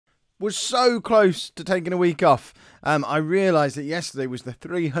was so close to taking a week off. I realised that yesterday was the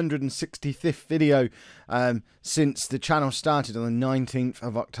 365th video since the channel started on the 19th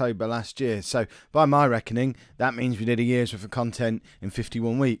of October last year. So by my reckoning, that means we did a year's worth of content in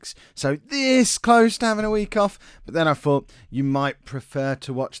 51 weeks. So this close to having a week off. But then I thought you might prefer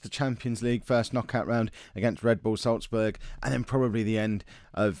to watch the Champions League first knockout round against Red Bull Salzburg, and then probably the end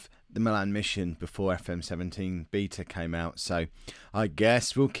of the Milan mission before FM17 beta came out. So I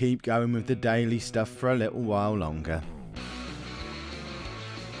guess we'll keep going with the daily stuff for a little while longer.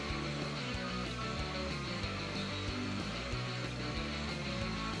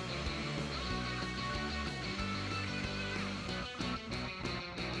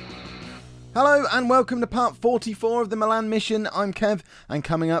 Hello and welcome to part 44 of the Milan mission. I'm Kev, and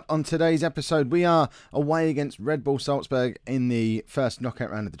coming up on today's episode we are away against Red Bull Salzburg in the first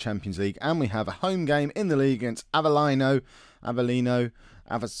knockout round of the Champions League, and we have a home game in the league against Avellino, the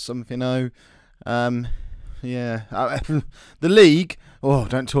league. Oh,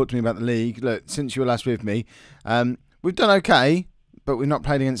 don't talk to me about the league. Look, since you were last with me, we've done okay, but we've not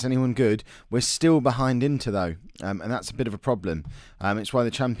played against anyone good. We're still behind Inter though, and that's a bit of a problem. It's why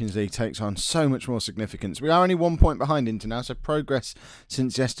the Champions League takes on so much more significance. We are only 1 point behind Inter now, so progress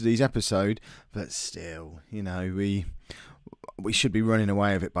since yesterday's episode, but still, you know, we should be running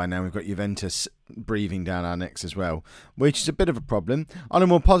away with it by now. We've got Juventus breathing down our necks as well, which is a bit of a problem. On a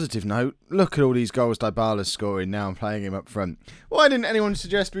more positive note, look at all these goals Dybala's scoring now and playing him up front. Why didn't anyone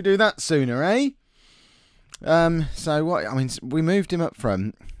suggest we do that sooner, eh? We moved him up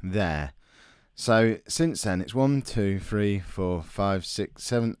front there. So since then, it's 1, 2, 3, 4, 5, 6,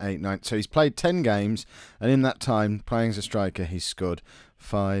 7, 8, 9. So he's played 10 games, and in that time, playing as a striker, he's scored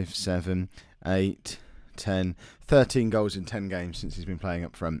 5, 7, 8, 10, 13 goals in 10 games since he's been playing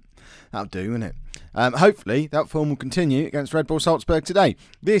up front. That'll do, won't it? Hopefully, that form will continue against Red Bull Salzburg today.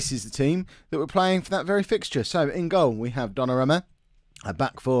 This is the team that we're playing for that very fixture. So in goal, we have Donnarumma. A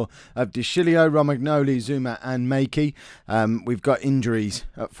back four of Di Chilio, Romagnoli, Zuma and Makey. We've got injuries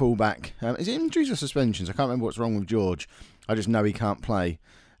at fullback. Is it injuries or suspensions? I can't remember what's wrong with George. I just know he can't play.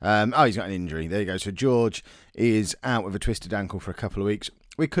 He's got an injury. There you go. So George is out with a twisted ankle for a couple of weeks.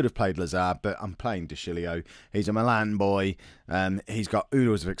 We could have played Lazard, but I'm playing Di Chilio. He's a Milan boy. He's got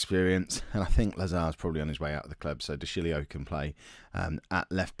oodles of experience, and I think Lazard's probably on his way out of the club, so Di Chilio can play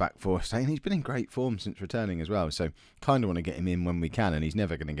at left back for us. And he's been in great form since returning as well, so kind of want to get him in when we can, and he's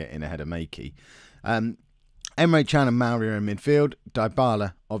never going to get in ahead of Makey. Emre Can and Mario in midfield.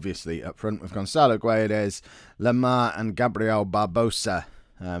 Dybala, obviously, up front with Gonzalo Guedes, Lamar and Gabriel Barbosa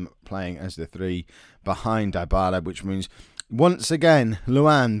playing as the three behind Dybala, which means once again,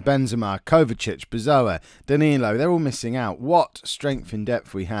 Luan, Benzema, Kovacic, Bazoa, Danilo, they're all missing out. What strength in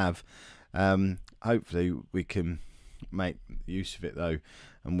depth we have. Hopefully we can make use of it though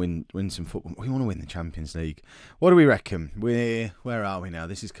and win some football. We want to win the Champions League. What do we reckon? Where are we now?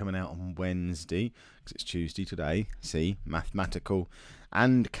 This is coming out on Wednesday because it's Tuesday today. See, mathematical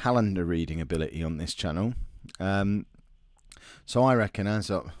and calendar reading ability on this channel. So I reckon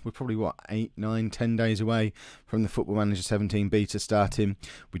we're probably, 8, 9, 10 days away from the Football Manager 17 beta starting.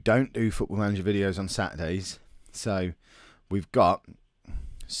 We don't do Football Manager videos on Saturdays, so we've got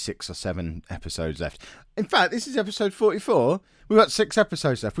 6 or 7 episodes left. In fact, this is episode 44. We've got 6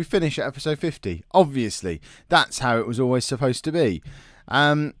 episodes left. We finish at episode 50. Obviously, that's how it was always supposed to be.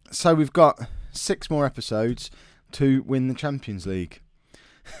 So we've got 6 more episodes to win the Champions League.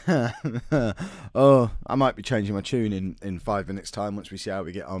 Oh, I might be changing my tune in 5 minutes time once we see how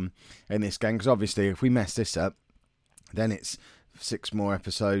we get on in this game, because obviously if we mess this up then it's 6 more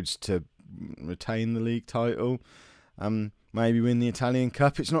episodes to retain the league title, maybe win the Italian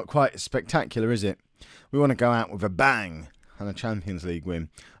Cup. It's not quite as spectacular, is it? We want to go out with a bang and a Champions League win,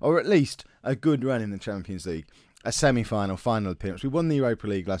 or at least a good run in the Champions League, a semi-final, final appearance. We won the Europa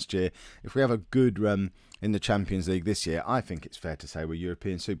League last year. If we have a good run in the Champions League this year, I think it's fair to say we're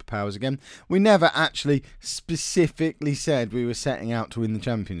European superpowers again. We never actually specifically said we were setting out to win the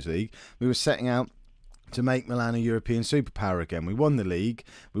Champions League. We were setting out to make Milan a European superpower again. We won the league,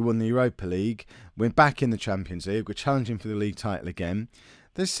 we won the Europa League, we're back in the Champions League, we're challenging for the league title again.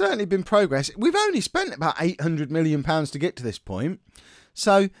 There's certainly been progress. We've only spent about £800 million to get to this point.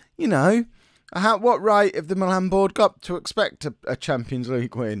 So, you know, what right have the Milan board got to expect a Champions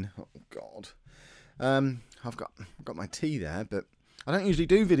League win? Oh, God. I've got my tea there, but I don't usually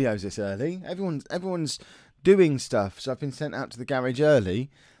do videos this early. Everyone's doing stuff, so I've been sent out to the garage early.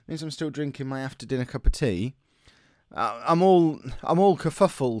 Means I'm still drinking my after dinner cup of tea. I'm all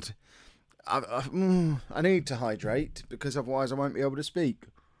kerfuffled. I need to hydrate because otherwise I won't be able to speak.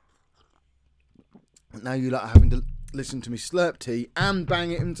 Now you lot are having listen to me slurp tea and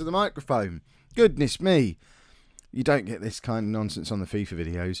bang it into the microphone. Goodness me. You don't get this kind of nonsense on the FIFA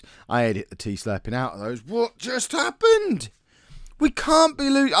videos. I edit the tea slurping out of those. What just happened? We can't be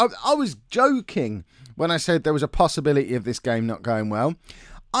losing. I was joking when I said there was a possibility of this game not going well.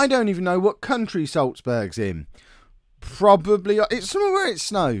 I don't even know what country Salzburg's in. Probably, it's somewhere where it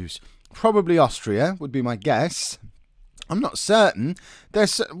snows. Probably Austria would be my guess. I'm not certain.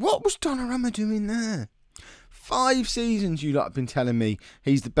 What was Donnarumma doing there? 5 seasons you lot have been telling me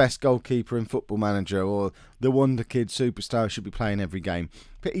he's the best goalkeeper in Football Manager, or the wonder kid superstar should be playing every game.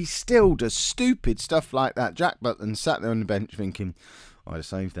 But he still does stupid stuff like that. Jack Butland sat there on the bench thinking, I'd have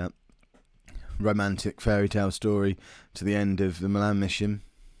saved that romantic fairy tale story to the end of the Milan mission.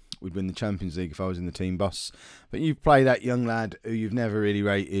 We'd win the Champions League if I was in the team, boss. But you play that young lad who you've never really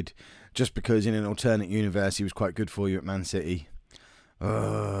rated just because in an alternate universe he was quite good for you at Man City.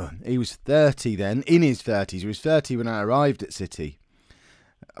 He was 30 then, in his 30s. He was 30 when I arrived at City.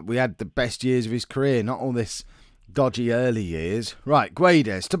 We had the best years of his career, not all this dodgy early years. Right,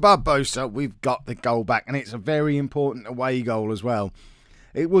 Guedes to Barbosa. We've got the goal back, and it's a very important away goal as well.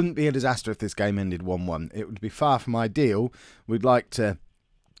 It wouldn't be a disaster if this game ended 1-1. It would be far from ideal. We'd like to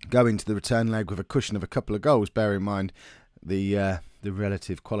go into the return leg with a cushion of a couple of goals, bear in mind the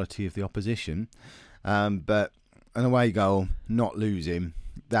relative quality of the opposition. But an away goal, not losing,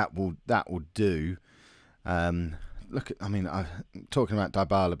 that will do. Look at, talking about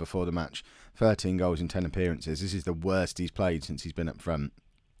Dybala before the match, 13 goals in 10 appearances. This is the worst he's played since he's been up front.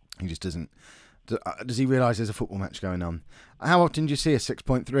 He just doesn't. Does he realise there's a football match going on? How often do you see a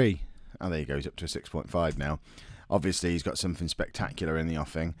 6.3? Oh, there he goes, up to a 6.5 now. Obviously, he's got something spectacular in the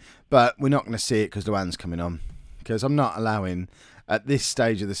offing, but we're not going to see it because Luan's coming on. Because I'm not allowing, at this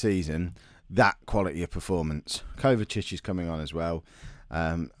stage of the season, that quality of performance. Kovacic is coming on as well.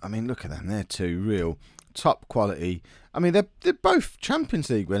 Look at them. They're two real top quality. They're both Champions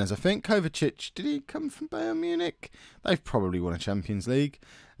League winners, I think. Kovacic, did he come from Bayern Munich? They've probably won a Champions League.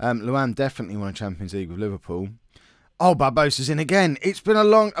 Luan definitely won a Champions League with Liverpool. Oh, Barbosa's in again. It's been a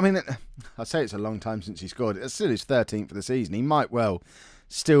long... I say it's a long time since he scored. It's still his 13th of the season. He might well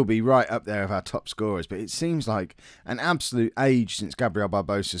still be right up there with our top scorers, but it seems like an absolute age since Gabriel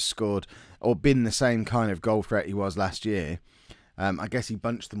Barbosa's scored or been the same kind of goal threat he was last year. I guess he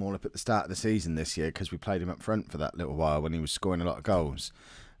bunched them all up at the start of the season this year because we played him up front for that little while when he was scoring a lot of goals.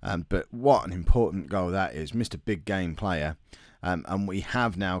 But what an important goal that is. Mr. Big Game player. And we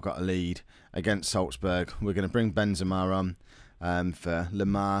have now got a lead against Salzburg. We're going to bring Benzema on for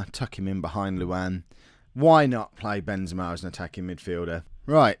Lemar, tuck him in behind Luan. Why not play Benzema as an attacking midfielder?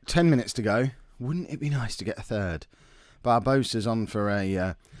 Right, 10 minutes to go. Wouldn't it be nice to get a third? Barbosa's on for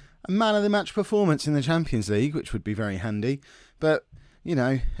a man-of-the-match performance in the Champions League, which would be very handy. But,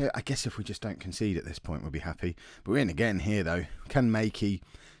 I guess if we just don't concede at this point, we'll be happy. But we're in again here, though. Can Makey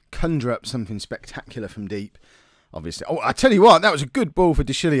conjure up something spectacular from deep? Obviously. Oh, I tell you what, that was a good ball for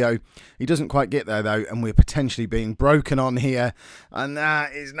De Chilio. He doesn't quite get there, though, and we're potentially being broken on here. And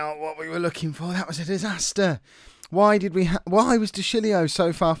that is not what we were looking for. That was a disaster. Why was De Chilio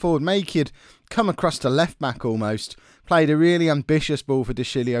so far forward? Makey had come across to left back almost. Played a really ambitious ball for De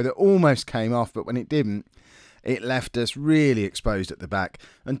Chilio that almost came off, but when it didn't, it left us really exposed at the back.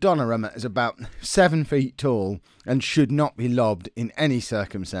 And Donnarumma is about 7 feet tall and should not be lobbed in any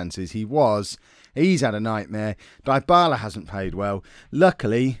circumstances. He's had a nightmare. Dybala hasn't played well.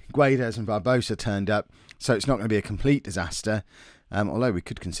 Luckily, Guedes and Barbosa turned up, so it's not going to be a complete disaster. Although we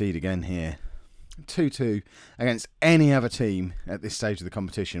could concede again here. 2-2 against any other team at this stage of the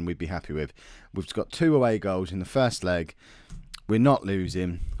competition we'd be happy with. We've got 2 away goals in the first leg. We're not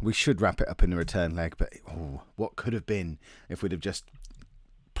losing. We should wrap it up in the return leg, but what could have been if we'd have just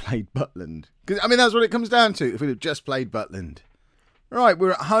played Butland? Because that's what it comes down to, if we'd have just played Butland. Right,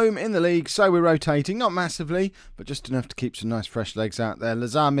 we're at home in the league, so we're rotating. Not massively, but just enough to keep some nice fresh legs out there.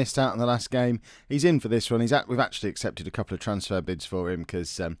 Lazar missed out on the last game. He's in for this one. We've actually accepted a couple of transfer bids for him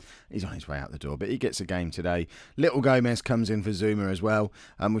because he's on his way out the door, but he gets a game today. Little Gomez comes in for Zuma as well.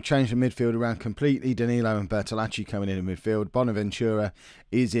 We've changed the midfield around completely. Danilo and Bertolacci coming in midfield. Bonaventura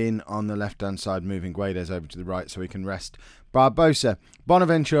is in on the left-hand side, moving Guedes over to the right so he can rest Barbosa.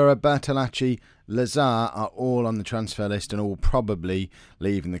 Bonaventura, Bertolacci, Lazar are all on the transfer list and all probably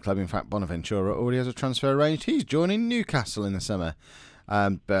leaving the club. In fact, Bonaventura already has a transfer arranged. He's joining Newcastle in the summer.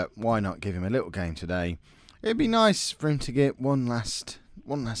 But why not give him a little game today? It'd be nice for him to get one last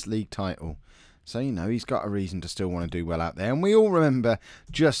league title. So, he's got a reason to still want to do well out there. And we all remember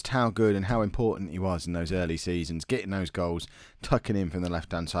just how good and how important he was in those early seasons, getting those goals, tucking in from the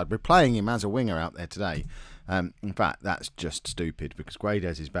left-hand side. We're playing him as a winger out there today. In fact, that's just stupid because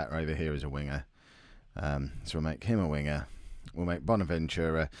Guedes is better over here as a winger. So we'll make him a winger. We'll make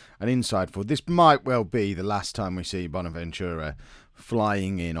Bonaventura an inside forward. This might well be the last time we see Bonaventura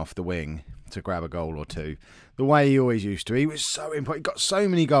flying in off the wing to grab a goal or two. The way he always used to. He was so important. He got so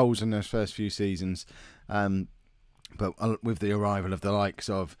many goals in those first few seasons. But with the arrival of the likes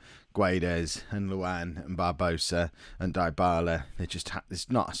of Guedes and Luan and Barbosa and Dybala, there's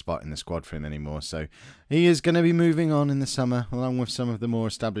not a spot in the squad for him anymore. So he is going to be moving on in the summer, along with some of the more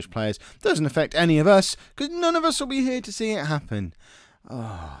established players. Doesn't affect any of us, because none of us will be here to see it happen.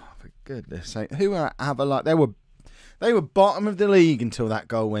 Oh, for goodness sake. Who have a like? They were bottom of the league until that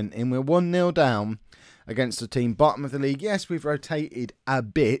goal went in. We're 1-0 down against the team bottom of the league. Yes, we've rotated a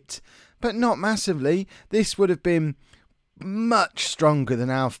bit, but not massively. This would have been much stronger than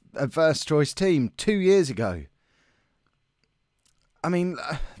our first choice team 2 years ago. I mean,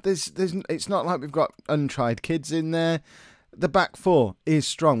 it's not like we've got untried kids in there. The back four is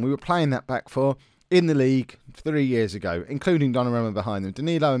strong. We were playing that back four in the league 3 years ago, including Donnarumma behind them.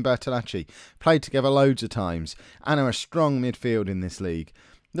 Danilo and Bertolacci played together loads of times and are a strong midfield in this league.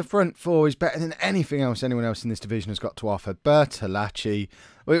 The front four is better than anything else anyone else in this division has got to offer. Bertolacci,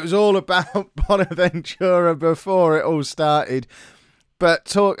 well, it was all about Bonaventura before it all started.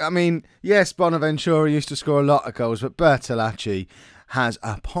 But yes, Bonaventura used to score a lot of goals, but Bertolacci has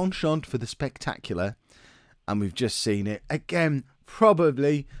a penchant for the spectacular. And we've just seen it again,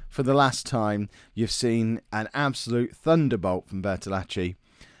 probably for the last time. You've seen an absolute thunderbolt from Bertolacci.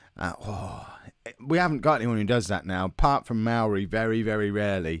 We haven't got anyone who does that now, apart from Mauri, very, very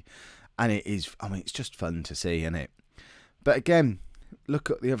rarely. And it's just fun to see, isn't it? But again, look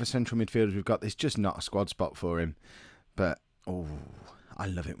at the other central midfielders we've got. There's just not a squad spot for him. But, I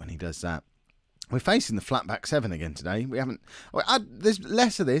love it when he does that. We're facing the flat back seven again today. There's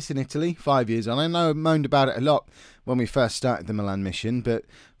less of this in Italy 5 years on. I know I moaned about it a lot when we first started the Milan mission, but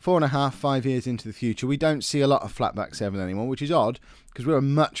 4.5, 5 years into the future, we don't see a lot of flat back seven anymore, which is odd because we're a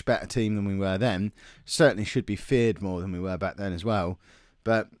much better team than we were then. Certainly should be feared more than we were back then as well.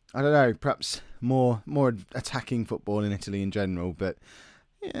 But I don't know, perhaps more attacking football in Italy in general. But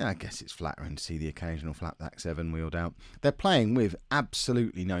yeah, I guess it's flattering to see the occasional flat back seven wheeled out. They're playing with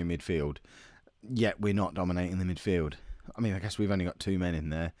absolutely no midfield. Yet we're not dominating the midfield. I mean, I guess we've only got 2 men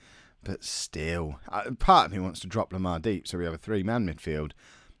in there, but still. Part of me wants to drop Lamar deep so we have a 3-man midfield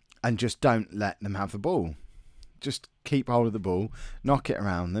and just don't let them have the ball. Just keep hold of the ball, knock it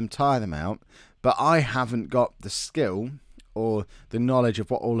around them, tire them out. But I haven't got the skill or the knowledge of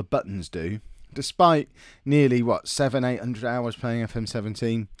what all the buttons do. Despite nearly, 700-800 hours playing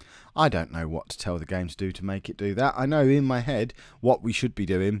FM17, I don't know what to tell the game to do to make it do that. I know in my head what we should be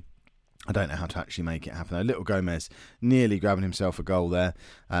doing. I don't know how to actually make it happen. Little Gomez nearly grabbing himself a goal there,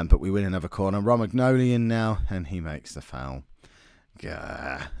 but we win another corner. Romagnoli in now, and he makes the foul.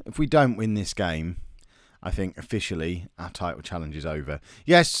 If we don't win this game, I think officially our title challenge is over.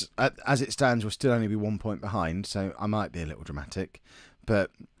 Yes, as it stands, we'll still only be 1 point behind, so I might be a little dramatic,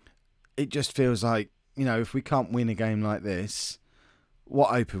 but it just feels like, if we can't win a game like this, what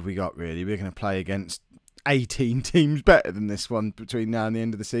hope have we got, really? We're going to play against 18 teams better than this one between now and the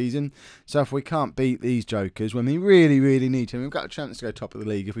end of the season. So if we can't beat these jokers when we really, really need to, we've got a chance to go top of the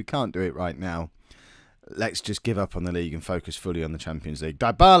league. If we can't do it right now, let's just give up on the league and focus fully on the Champions League.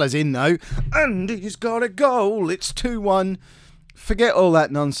 Dybala's in though, and he's got a goal. It's 2-1. Forget all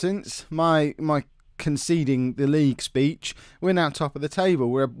that nonsense. My conceding the league speech. We're now top of the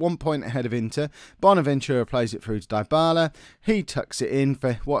table. We're 1 point ahead of Inter. Bonaventura plays it through to Dybala. He tucks it in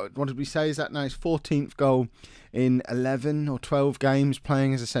for, what did we say? Is that now his 14th goal in 11 or 12 games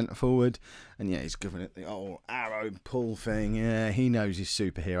playing as a centre forward? And yeah, he's given it the old arrow pull thing. Yeah, he knows his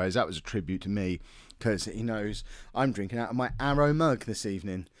superheroes. That was a tribute to me, because he knows I'm drinking out of my arrow mug this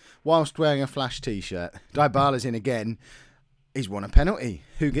evening whilst wearing a Flash t-shirt. Dybala's in again. He's won a penalty.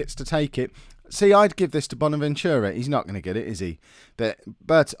 Who gets to take it? See, I'd give this to Bonaventura. He's not going to get it, is he? But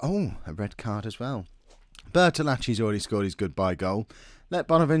a red card as well. Bertolacci's already scored his goodbye goal. Let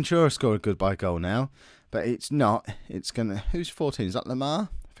Bonaventura score a goodbye goal now. But it's not. It's going to... Who's 14? Is that Lamar?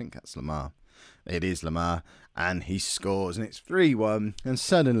 I think that's Lamar. It is Lamar. And he scores. And it's 3-1. And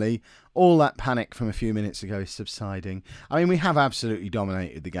suddenly, all that panic from a few minutes ago is subsiding. I mean, we have absolutely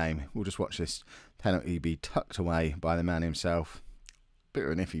dominated the game. We'll just watch this penalty be tucked away by the man himself. Bit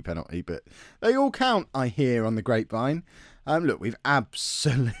of an iffy penalty, but they all count, I hear, on the grapevine. Look, we've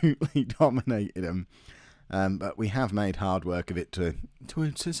absolutely dominated them. But we have made hard work of it to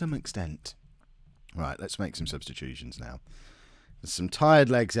some extent. Right, let's make some substitutions now. There's some tired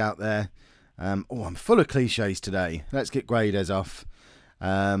legs out there. I'm full of cliches today. Let's get Guedes off.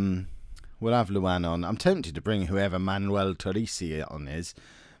 We'll have Luan on. I'm tempted to bring whoever Manuel Torrisi on is.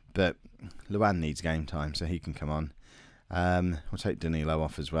 But Luan needs game time, so he can come on. We'll take Danilo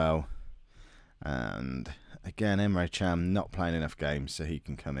off as well. And again, Emre Can not playing enough games, so he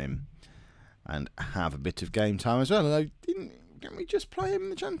can come in and have a bit of game time as well. Although, didn't we just play him in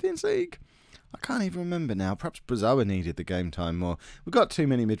the Champions League? I can't even remember now. Perhaps Brazoa needed the game time more. We've got too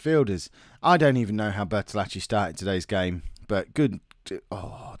many midfielders. I don't even know how Bertolacci started today's game. But good.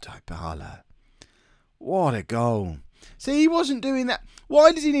 Oh, Dybala. What a goal. See, he wasn't doing that.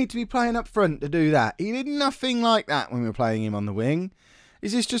 Why does he need to be playing up front to do that? He did nothing like that when we were playing him on the wing.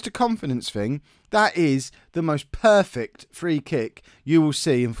 Is this just a confidence thing? That is the most perfect free kick you will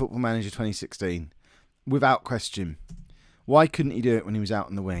see in Football Manager 2016. Without question. Why couldn't he do it when he was out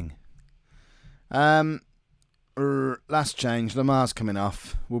on the wing? Last change, Lamar's coming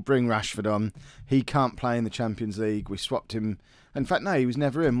off. We'll bring Rashford on. He can't play in the Champions League. We swapped him. In fact, no, he was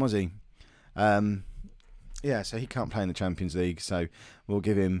never in, was he? Yeah, so he can't play in the Champions League. So we'll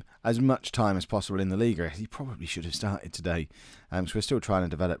give him as much time as possible in the Liga. He probably should have started today. So we're still trying to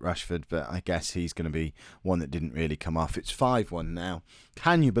develop Rashford, but I guess he's going to be one that didn't really come off. It's 5-1 now.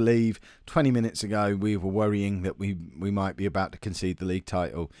 Can you believe 20 minutes ago we were worrying that we might be about to concede the league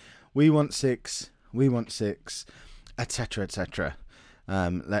title? We want 6. We want 6, etc., etc. I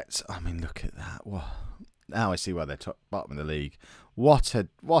mean, look at that. Whoa. Now I see why they're bottom of the league. What a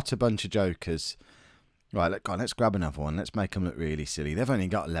bunch of jokers. Right, let's grab another one. Let's make them look really silly. They've only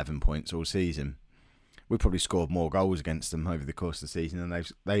got 11 points all season. We probably scored more goals against them over the course of the season than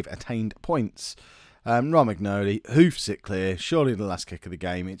they've attained points. Romagnoli hoofs it clear. Surely the last kick of the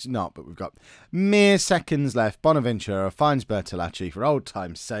game. It's not, but we've got mere seconds left. Bonaventura finds Bertolacci for old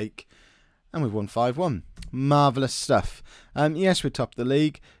time's sake. And we've won 5-1. Marvellous stuff. Yes, we're top of the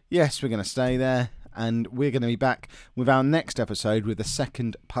league. Yes, we're going to stay there. And we're going to be back with our next episode with the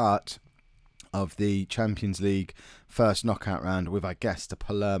second part of the Champions League first knockout round with, I guess, the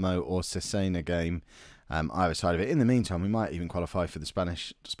Palermo or Cesena game either side of it. In the meantime, we might even qualify for the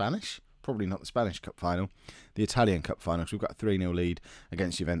Spanish? Probably not the Spanish Cup final. The Italian Cup final. So we've got a 3-0 lead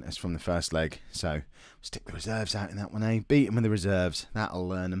against Juventus from the first leg. So stick the reserves out in that one, eh? Beat them with the reserves. That'll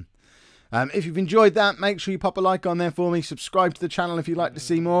learn them. If you've enjoyed that, make sure you pop a like on there for me. Subscribe to the channel if you'd like to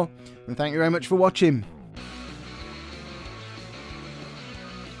see more. And thank you very much for watching.